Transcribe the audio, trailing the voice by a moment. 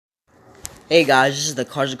Hey guys, this is the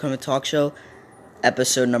Carson Krupnick Talk Show,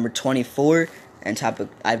 episode number 24, and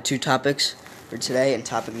I have two topics for today, and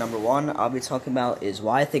topic number one I'll be talking about is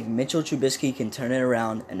why I think Mitchell Trubisky can turn it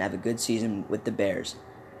around and have a good season with the Bears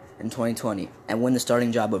in 2020 and win the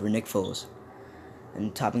starting job over Nick Foles.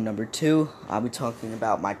 And topic number two, I'll be talking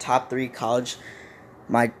about my top three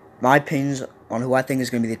my opinions on who I think is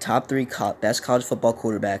going to be the top three best college football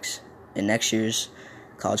quarterbacks in next year's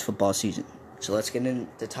college football season. So let's get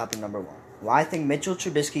into topic number one. Why I think Mitchell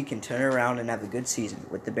Trubisky can turn around and have a good season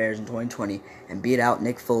with the Bears in 2020 and beat out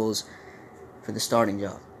Nick Foles for the starting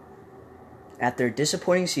job. After a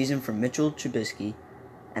disappointing season for Mitchell Trubisky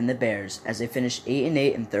and the Bears, as they finished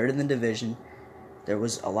 8-8 and third in the division, there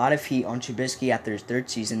was a lot of heat on Trubisky after his third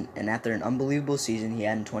season and after an unbelievable season he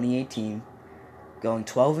had in 2018, going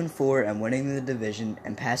 12-4 and winning the division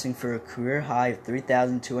and passing for a career high of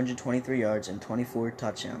 3,223 yards and 24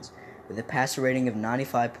 touchdowns with a passer rating of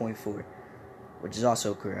 95.4. which is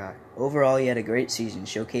also a career high. Overall, he had a great season,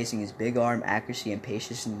 showcasing his big arm, accuracy, and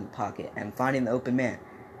patience in the pocket, and finding the open man,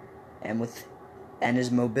 and his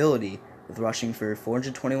mobility with rushing for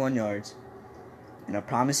 421 yards, and a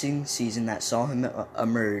promising season that saw him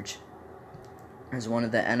emerge as one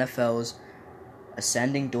of the NFL's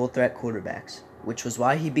ascending dual-threat quarterbacks, which was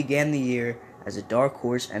why he began the year as a dark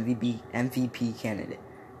horse MVP candidate.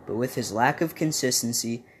 But with his lack of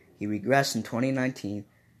consistency, he regressed in 2019,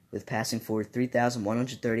 with passing for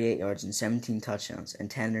 3,138 yards and 17 touchdowns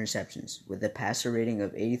and 10 interceptions, with a passer rating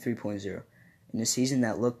of 83.0. In a season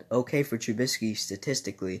that looked okay for Trubisky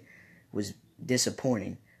statistically, was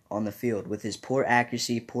disappointing on the field with his poor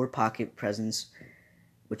accuracy, poor pocket presence,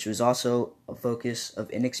 which was also a focus of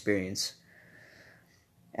inexperience,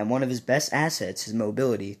 and one of his best assets, his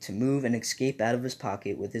mobility to move and escape out of his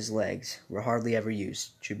pocket with his legs, were hardly ever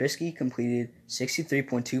used. Trubisky completed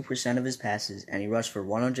 63.2% of his passes, and he rushed for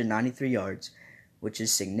 193 yards, which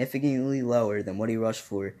is significantly lower than what he rushed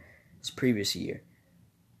for his previous year.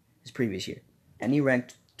 And he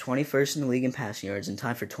ranked 21st in the league in passing yards and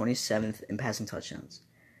tied for 27th in passing touchdowns.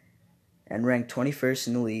 And ranked 21st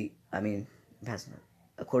in the league,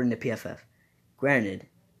 according to PFF. Granted,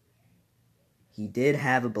 he did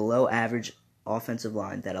have a below-average offensive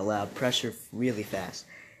line that allowed pressure really fast.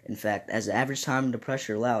 In fact, as the average time the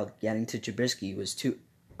pressure allowed getting to Trubisky was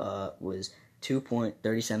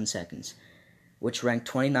 2.37 seconds, which ranked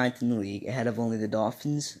 29th in the league, ahead of only the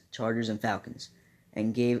Dolphins, Chargers, and Falcons.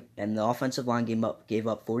 And the offensive line gave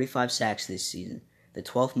up 45 sacks this season, the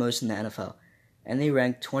 12th most in the NFL. And they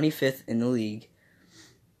ranked 25th in the league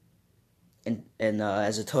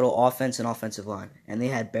as a total offense and offensive line, and they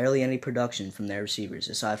had barely any production from their receivers,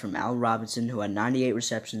 aside from Allen Robinson, who had 98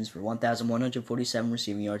 receptions for 1,147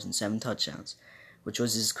 receiving yards and 7 touchdowns, which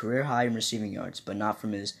was his career high in receiving yards, but not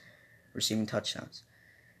from his receiving touchdowns.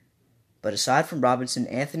 But aside from Robinson,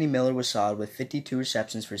 Anthony Miller was solid with 52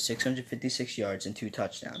 receptions for 656 yards and 2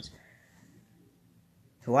 touchdowns.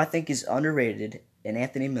 Who I think is underrated in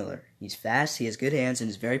Anthony Miller. He's fast, he has good hands, and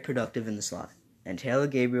is very productive in the slot. And Taylor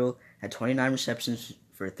Gabriel had 29 receptions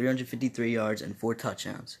for 353 yards and 4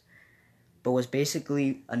 touchdowns, but was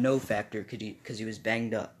basically a no factor because he was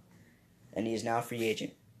banged up, and he is now a free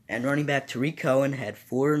agent. And running back Tariq Cohen had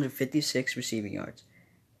 456 receiving yards,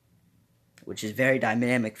 which is very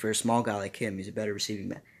dynamic for a small guy like him. He's a better receiving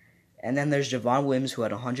back. And then there's Javon Wims, who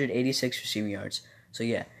had 186 receiving yards. So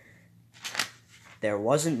yeah, there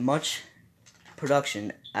wasn't much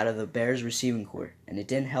production out of the Bears receiving corps, and it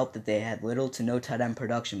didn't help that they had little to no tight end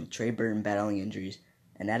production with Trey Burton battling injuries,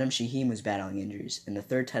 and Adam Shaheen was battling injuries, and the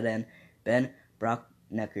third tight end, Ben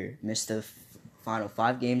Brocknecker, missed the final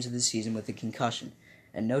 5 games of the season with a concussion,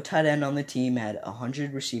 and no tight end on the team had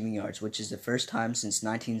 100 receiving yards, which is the first time since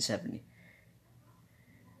 1970.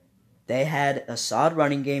 They had a solid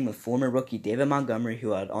running game with former rookie David Montgomery,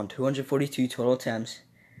 who had on 242 total attempts,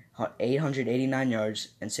 889 yards,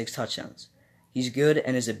 and 6 touchdowns. He's good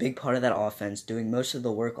and is a big part of that offense, doing most of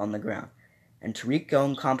the work on the ground. And Tariq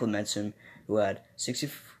Cohen complements him, who had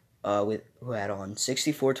on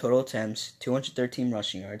 64 total attempts, 213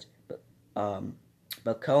 rushing yards.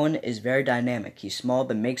 But Cohen is very dynamic. He's small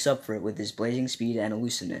but makes up for it with his blazing speed and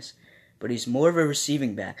elusiveness. But he's more of a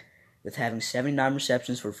receiving back, with having 79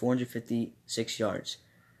 receptions for 456 yards.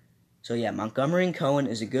 So yeah, Montgomery and Cohen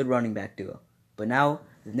is a good running back duo. But now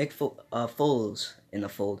with Nick Foles in the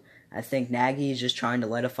fold, I think Matt Nagy is just trying to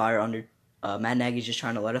light a fire under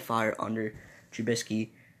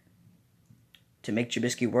Trubisky to make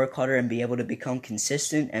Trubisky work harder and be able to become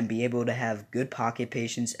consistent and be able to have good pocket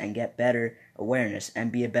patience and get better awareness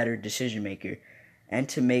and be a better decision maker and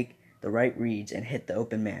to make the right reads and hit the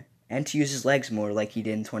open man and to use his legs more like he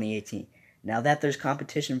did in 2018. Now that there's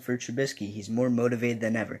competition for Trubisky, he's more motivated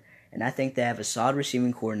than ever. And I think they have a solid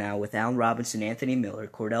receiving core now with Allen Robinson, Anthony Miller,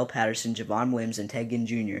 Cordell Patterson, Javon Williams, and Ted Ginn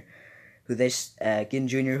Jr., who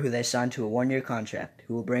they signed to a one-year contract,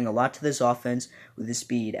 who will bring a lot to this offense with his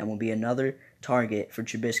speed and will be another target for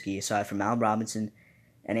Trubisky aside from Allen Robinson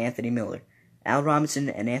and Anthony Miller. Allen Robinson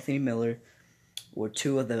and Anthony Miller were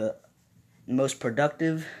two of the most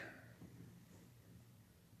productive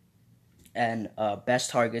and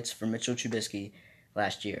best targets for Mitchell Trubisky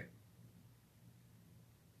last year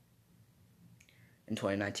in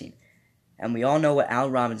 2019. And we all know what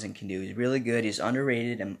Allen Robinson can do. He's really good. He's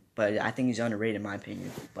underrated, but I think he's underrated in my opinion.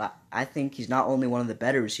 But I think he's not only one of the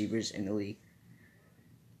better receivers in the league,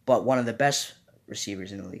 but one of the best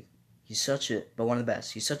receivers in the league. One of the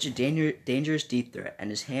best. He's such a dangerous deep threat, and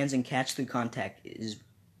his hands and catch through contact is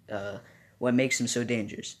what makes him so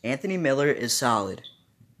dangerous. Anthony Miller is solid.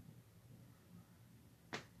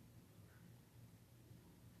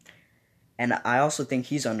 And I also think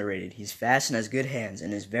he's underrated. He's fast and has good hands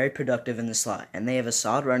and is very productive in the slot. And they have a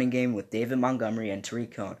solid running game with David Montgomery and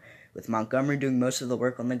Tariq Cohen, with Montgomery doing most of the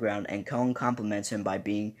work on the ground, and Cohen complements him by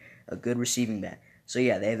being a good receiving back. So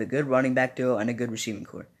yeah, they have a good running back duo and a good receiving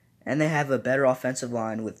core. And they have a better offensive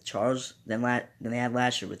line with than they had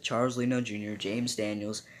last year with Charles Leno Jr., James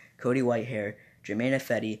Daniels, Cody Whitehair, Jermaine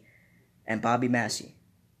Ifedi, and Bobby Massey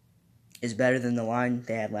is better than the line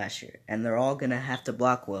they had last year. And they're all going to have to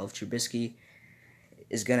block well if Trubisky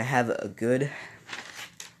is going to have a good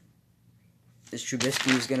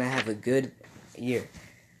year.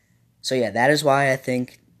 So yeah, that is why I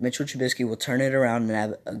think Mitchell Trubisky will turn it around and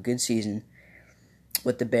have a good season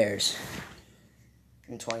with the Bears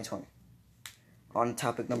in 2020. On to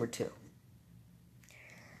topic number 2.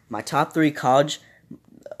 My top 3 college,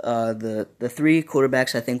 the 3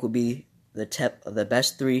 quarterbacks I think will be the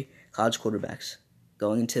best 3 college quarterbacks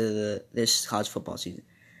going into this college football season.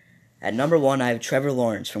 At number 1, I have Trevor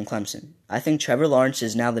Lawrence from Clemson. I think Trevor Lawrence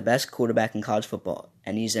is now the best quarterback in college football,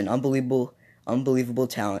 and he's an unbelievable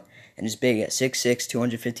talent, and is big at 6'6",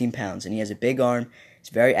 215 pounds, and he has a big arm, he's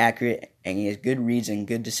very accurate, and he has good reads and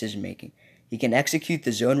good decision-making. He can execute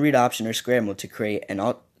the zone read option or scramble to create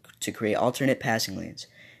alternate passing lanes.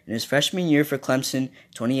 In his freshman year for Clemson,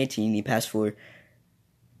 2018, he passed for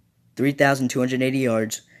 3,280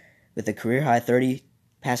 yards with a career-high 30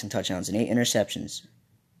 passing touchdowns and 8 interceptions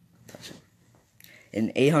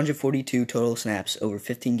in 842 total snaps over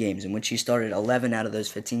 15 games, in which he started 11 out of those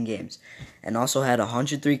 15 games, and also had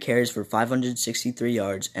 103 carries for 563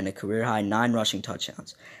 yards and a career-high 9 rushing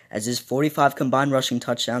touchdowns, as his 45 combined rushing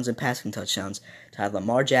touchdowns and passing touchdowns tied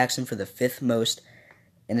Lamar Jackson for the 5th most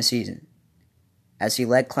in a season, as he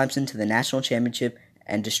led Clemson to the national championship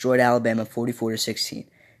and destroyed Alabama 44-16.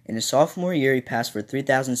 In his sophomore year, he passed for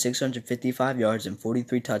 3,655 yards and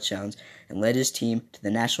 43 touchdowns and led his team to the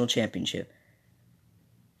national championship,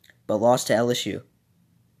 but lost to LSU.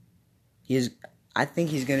 I think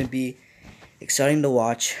he's going to be exciting to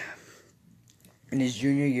watch in his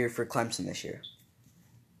junior year for Clemson this year.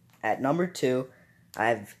 At number 2, I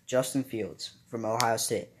have Justin Fields from Ohio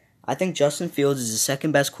State. I think Justin Fields is the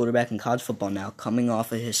second best quarterback in college football now, coming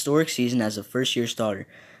off a historic season as a first-year starter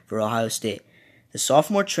for Ohio State. The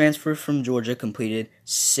sophomore transfer from Georgia completed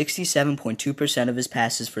 67.2% of his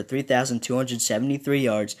passes for 3,273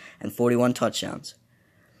 yards and 41 touchdowns,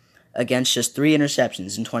 against just 3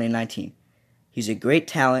 interceptions in 2019. He's a great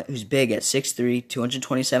talent who's big at 6'3",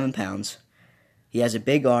 227 pounds. He has a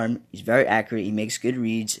big arm, he's very accurate, he makes good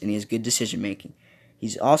reads, and he has good decision-making.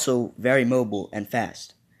 He's also very mobile and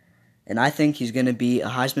fast. And I think he's going to be a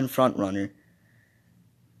Heisman front-runner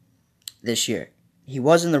this year. He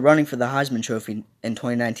was in the running for the Heisman Trophy in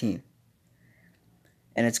 2019.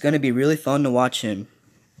 And it's going to be really fun to watch him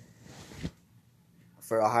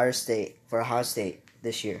for Ohio State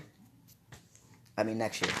this year.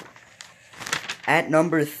 Next year. At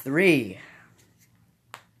number 3,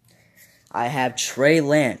 I have Trey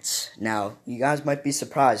Lance. Now, you guys might be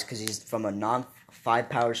surprised because he's from a non-5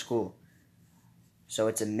 power school. So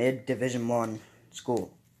it's a mid-Division I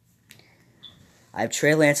school. I have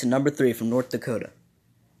Trey Lance at number 3 from North Dakota.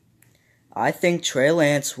 I think Trey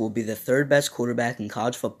Lance will be the 3rd best quarterback in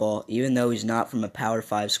college football, even though he's not from a Power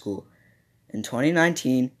 5 school. In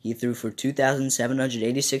 2019, he threw for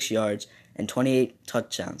 2,786 yards and 28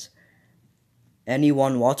 touchdowns. And he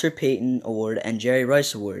won Walter Payton Award and Jerry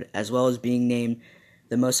Rice Award, as well as being named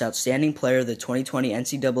the most outstanding player of the 2020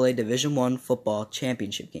 NCAA Division I football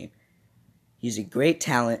championship game. He's a great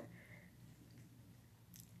talent.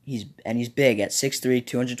 He's big at 6'3",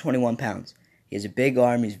 221 pounds. He has a big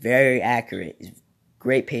arm. He's very accurate. He's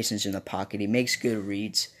great patience in the pocket. He makes good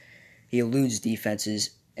reads. He eludes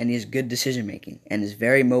defenses, and he has good decision making and is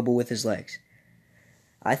very mobile with his legs.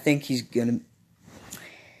 I think he's gonna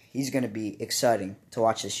be exciting to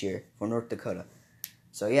watch this year for North Dakota.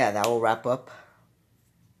 So yeah, that will wrap up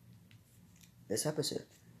this episode.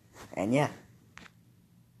 And yeah.